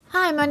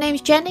Hi, my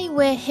name's Jenny.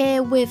 We're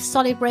here with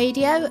Solid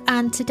Radio,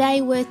 and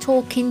today we're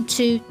talking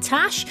to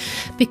Tash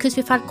because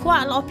we've had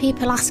quite a lot of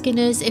people asking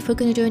us if we're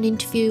going to do an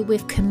interview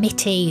with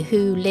Committee,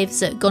 who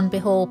lives at Gunby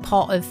Hall,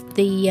 part of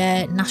the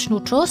National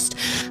Trust,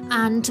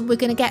 and we're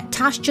going to get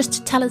Tash just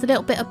to tell us a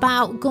little bit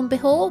about Gunby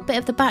Hall, a bit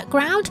of the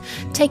background.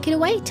 Take it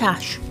away,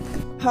 Tash.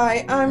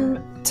 Hi,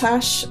 I'm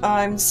Tash.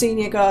 I'm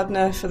Senior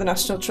Gardener for the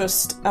National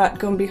Trust at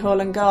Gunby Hall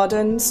and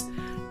Gardens,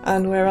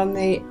 and we're on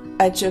the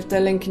edge of the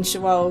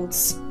Lincolnshire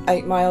Wolds,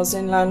 8 miles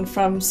inland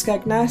from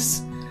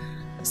Skegness.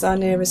 It's our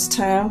nearest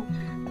town.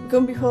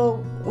 Gunby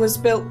Hall was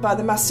built by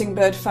the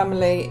Massingbird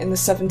family in the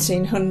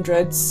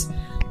 1700s,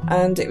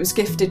 and it was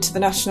gifted to the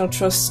National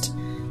Trust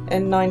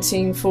in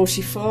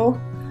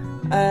 1944.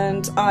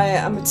 And I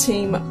am a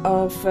team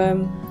of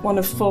one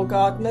of 4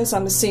 gardeners.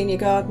 I'm a senior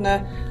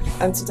gardener,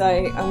 and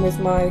today I'm with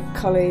my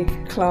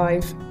colleague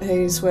Clive,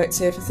 who's worked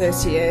here for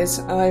 30 years.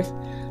 I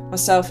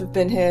myself have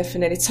been here for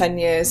nearly 10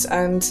 years,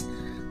 and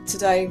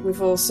today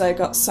we've also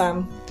got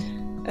Sam,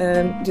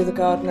 the other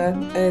gardener,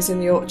 is in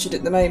the orchard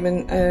at the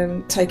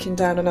moment, taking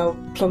down an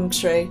old plum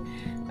tree.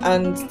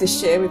 And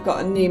this year we've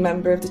got a new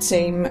member of the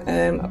team,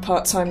 a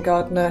part-time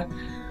gardener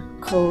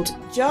called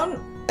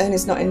John, and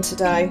he's not in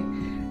today.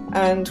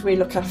 And we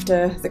look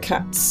after the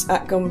cats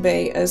at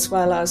Gunby as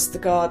well as the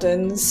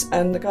gardens,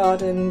 and the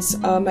gardens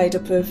are made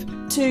up of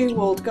 2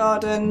 walled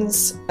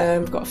gardens.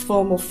 We've got a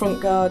formal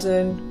front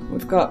garden,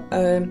 we've got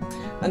a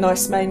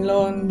nice main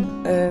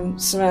lawn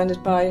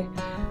surrounded by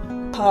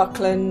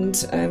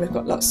parkland, we've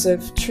got lots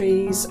of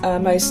trees. Our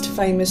most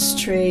famous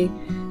tree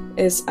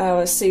is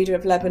our cedar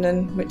of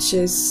Lebanon, which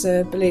is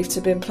believed to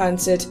have been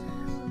planted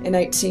in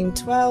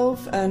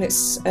 1812, and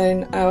it's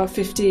in our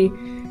 50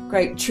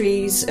 Great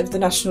Trees of the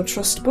National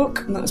Trust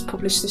book, and that was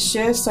published this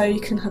year, so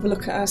you can have a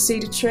look at our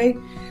cedar tree.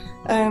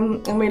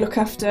 And we look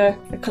after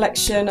a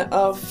collection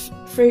of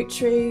fruit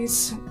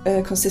trees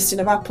consisting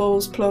of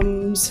apples,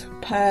 plums,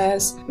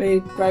 pears.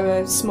 We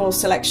grow a small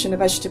selection of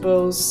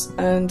vegetables,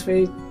 and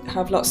we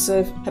have lots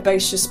of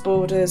herbaceous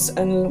borders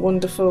and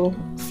wonderful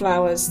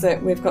flowers.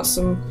 That we've got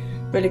some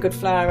really good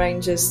flower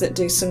ranges that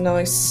do some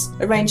nice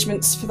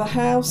arrangements for the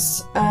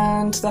house.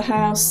 And the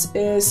house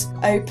is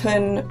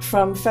open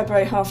from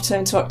February half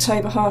term to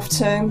October half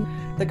term.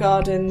 The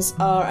gardens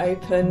are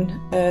open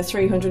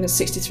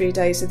 363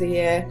 days of the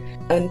year,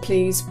 and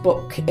please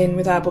book in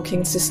with our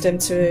booking system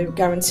to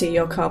guarantee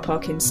your car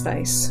parking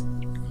space.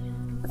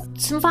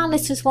 Some of our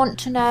listeners want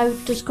to know,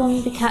 does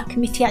Gunby Cat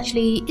Committee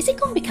actually, is it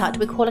Gunby Cat?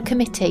 Do we call it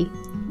committee?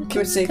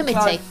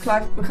 Committee.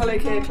 Clive, my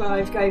colleague here,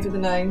 Clive, gave her the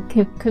name.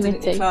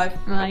 Committee. Clive?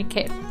 Like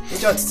it.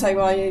 Would you like to say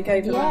why you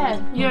gave her that?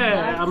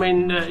 Yeah, I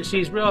mean,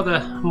 she's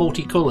rather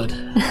multicoloured,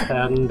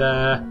 and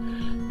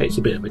it's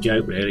a bit of a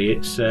joke, really.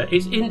 It's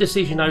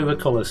indecision over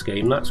colour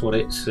scheme. That's what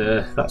it's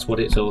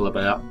all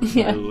about.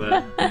 Yeah. So,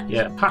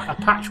 a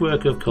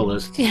patchwork of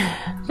colours.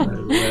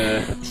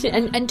 Yeah. So,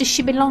 and does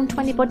she belong to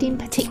anybody in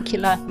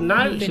particular?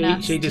 No,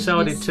 she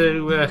decided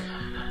to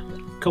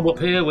come up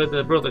here with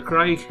her brother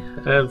Craig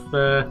of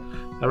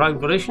her own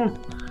volition.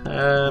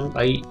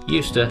 They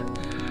used to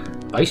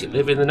basically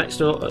live in the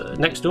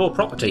next door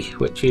property,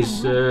 which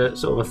is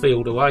sort of a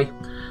field away,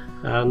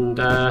 and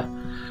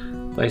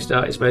they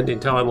started spending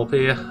time up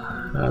here.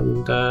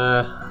 And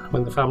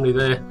when the family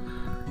there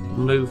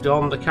moved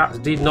on, the cats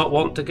did not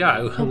want to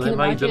go, and they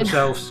made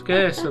themselves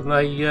scarce, and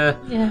they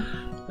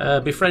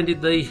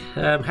befriended the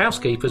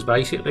housekeepers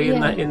basically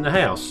in the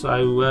house.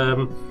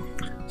 So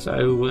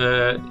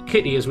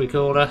Kitty, as we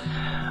call her,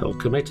 or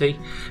Committee,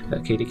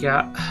 Kitty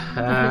Cat,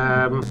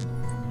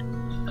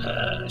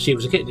 she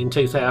was a kitten in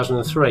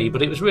 2003,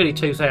 but it was really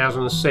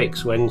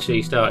 2006 when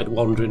she started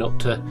wandering up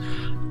to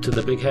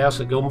the big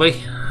house at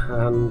Gunby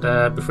and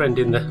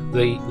befriending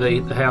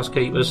the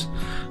housekeepers.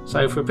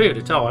 So for a period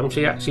of time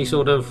she actually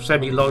sort of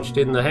semi-lodged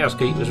in the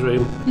housekeeper's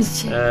room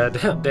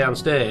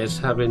downstairs,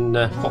 having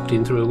popped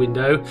in through a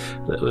window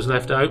that was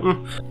left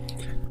open.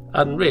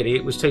 And really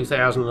it was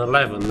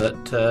 2011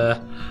 that there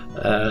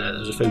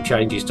was a few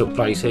changes took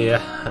place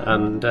here,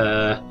 and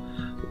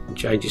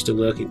changes to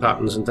working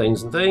patterns and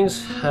things.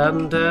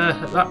 And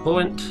at that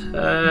point,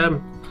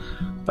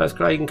 both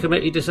Craig and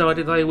Committee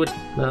decided they would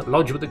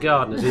lodge with the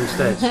gardeners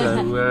instead.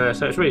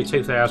 So it's really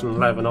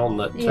 2011 on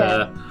that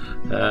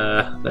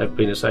they've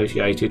been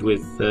associated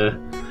with the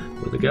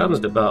Gardens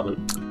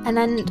Department. And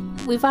then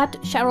we've had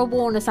Cheryl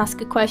Warner's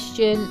ask a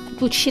question: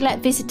 would she let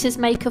visitors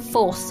make a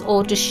fuss,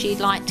 or does she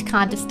like to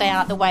kind of stay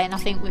out of the way? And I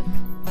think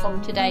from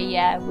today,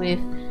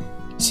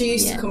 she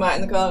used to come out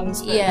in the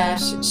gardens, but now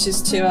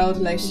she's too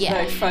elderly. She's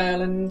very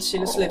frail, and she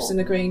just lives in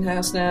the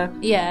greenhouse now.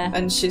 Yeah,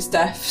 and she's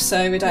deaf,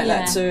 so we don't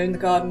let her in the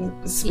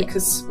gardens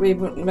because we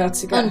wouldn't be able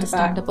to get her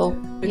back.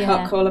 We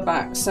can't call her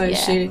back, so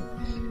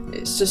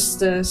it's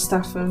just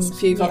staff and a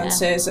few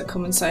volunteers that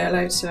come and say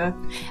hello to her.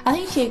 I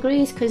think she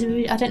agrees, because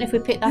I don't know if we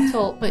picked that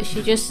up, but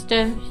she just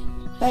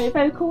Very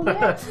vocal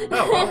there.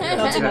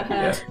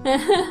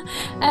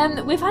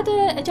 We've had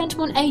a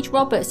gentleman, Age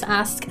Roberts,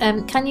 ask,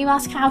 can you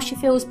ask how she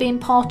feels being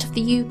part of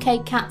the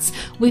UK Cats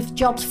with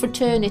Jobs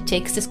fraternity?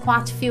 Because there's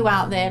quite a few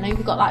out there. I know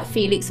we've got like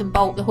Felix and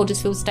Bolt, the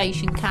Huddersfield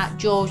Station Cat,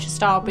 George, the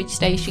Starbridge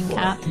Station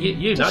Cat.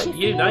 You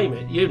name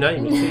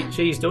it.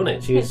 She's done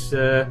it. She's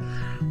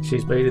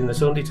been in the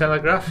Sunday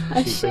Telegraph.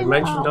 She's been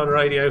mentioned on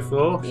Radio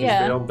 4. She's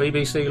been on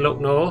BBC Look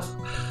North.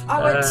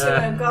 I went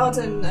to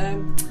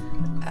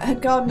a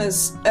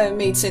gardener's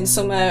meeting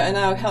somewhere, and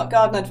our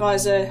garden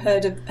advisor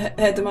heard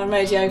them on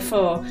Radio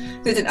 4.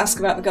 They didn't ask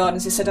about the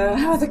gardens. He said, "Oh,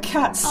 how are the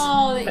cats?"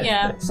 Oh,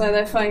 yeah. So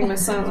they're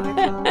famous, aren't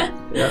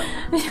they? Yeah.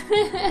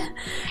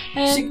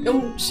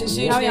 She's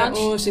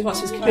usually she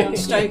wants his carry on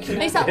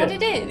stroking. Is that what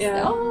it is?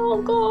 Yeah.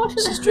 Oh gosh.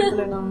 She's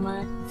dribbling on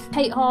me.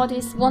 Kate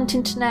Hardy's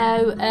wanting to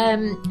know,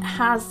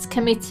 has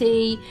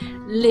Committee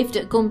lived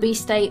at Gunby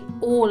Estate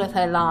all of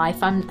her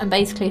life, and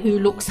basically who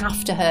looks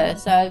after her?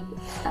 So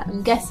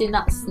I'm guessing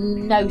that's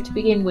no to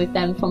begin with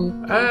then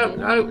from...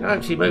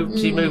 No, she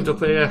moved up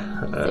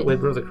here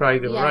with Brother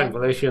Craig of her own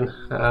volition,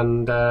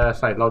 and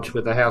they lodged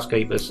with the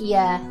housekeepers.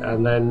 Yeah.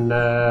 And then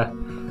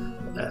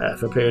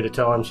for a period of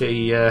time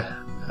she,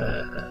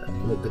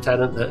 the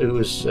tenant who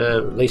was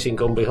leasing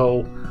Gunby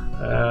Hall,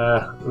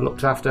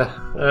 looked after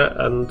her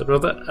and the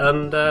brother,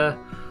 and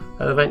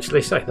eventually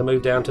they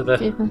moved down to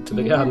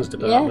the gardens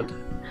department.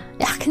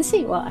 Yeah, I can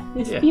see why.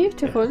 It's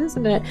beautiful,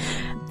 isn't it?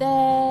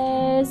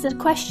 There's a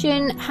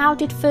question, how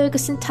did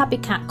Fergus and Tabby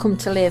Cat come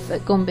to live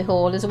at Gunby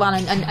Hall as well,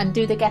 and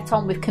do they get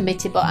on with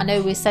Committee? But I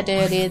know we said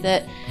earlier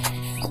that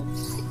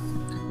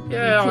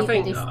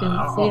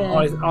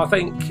I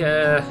think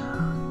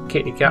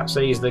Kitty Cat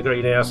sees the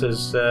greenhouse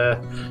as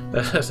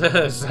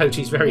so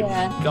she's very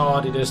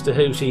guarded as to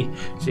who she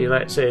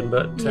lets in,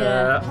 but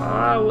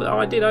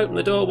I did open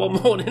the door one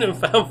morning and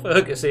found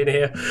Fergus in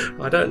here.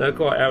 I don't know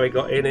quite how he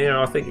got in here.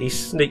 I think he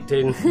sneaked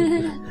in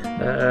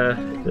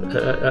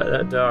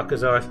at dark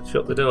as I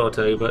shut the door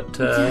too, but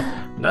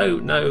no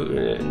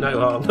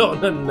harm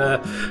done, and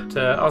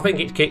I think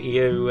it's Kitty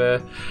who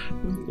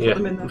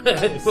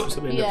puts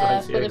them in the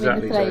place.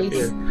 Exactly.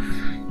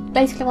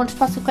 Basically, I wanted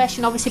to ask a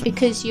question, obviously,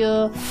 because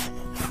you're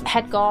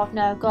head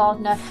gardener.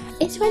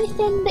 Is there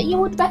anything that you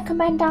would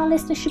recommend our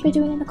listeners should be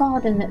doing in the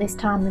garden at this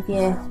time of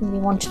year? And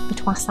you wanted me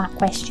to ask that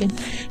question.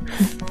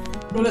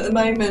 Well, at the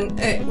moment,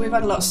 we've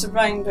had lots of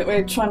rain, but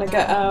we're trying to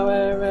get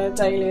our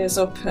dahlias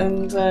up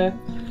and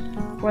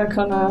work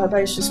on our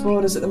herbaceous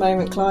borders at the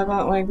moment, Clive,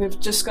 aren't we? We've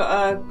just got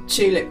our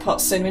tulip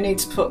pots in. We need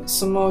to put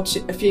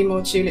a few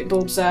more tulip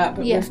bulbs out,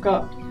 but we've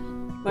got...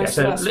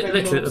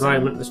 literally at the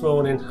moment this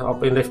morning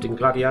I've been lifting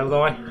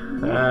gladioli,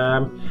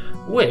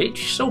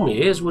 which some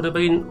years would have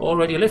been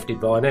already lifted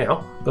by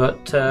now,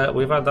 but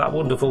we've had that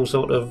wonderful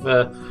sort of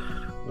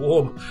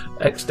warm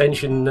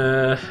extension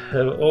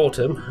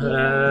autumn,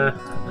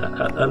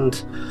 and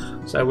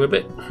so we're a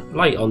bit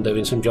late on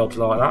doing some jobs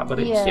like that, but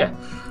it's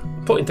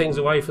putting things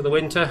away for the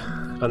winter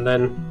and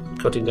then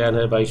cutting down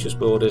herbaceous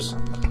borders.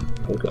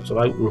 We've got some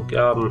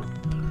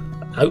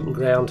open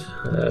ground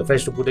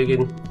vegetable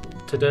digging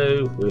to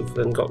do. We've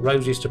then got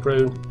roses to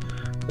prune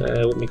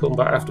when we come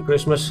back after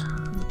Christmas.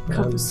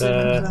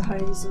 The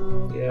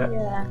hazel.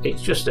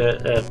 It's just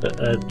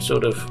a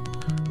sort of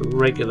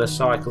regular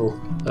cycle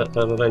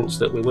of events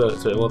that we work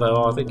through,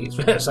 although I think it's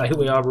fair to say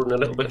we are running a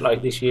little bit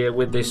late this year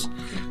with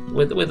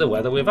the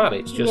weather we've had.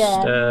 It's just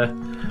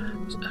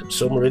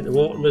summer into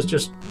autumn has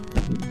just,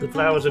 the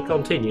flowers have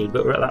continued,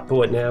 but we're at that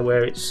point now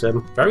where it's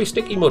very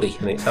sticky muddy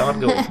and it's hard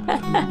going.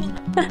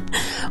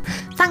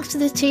 Thanks to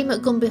the team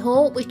at Gunby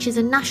Hall, which is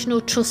a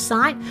National Trust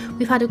site.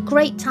 We've had a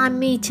great time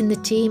meeting the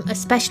team,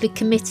 especially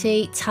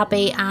Committee,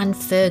 Tabby and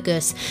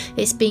Fergus.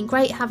 It's been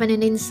great having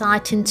an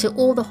insight into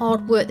all the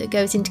hard work that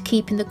goes into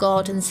keeping the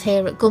gardens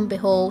here at Gunby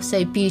Hall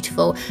so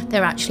beautiful.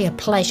 They're actually a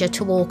pleasure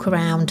to walk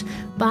around.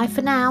 Bye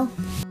for now.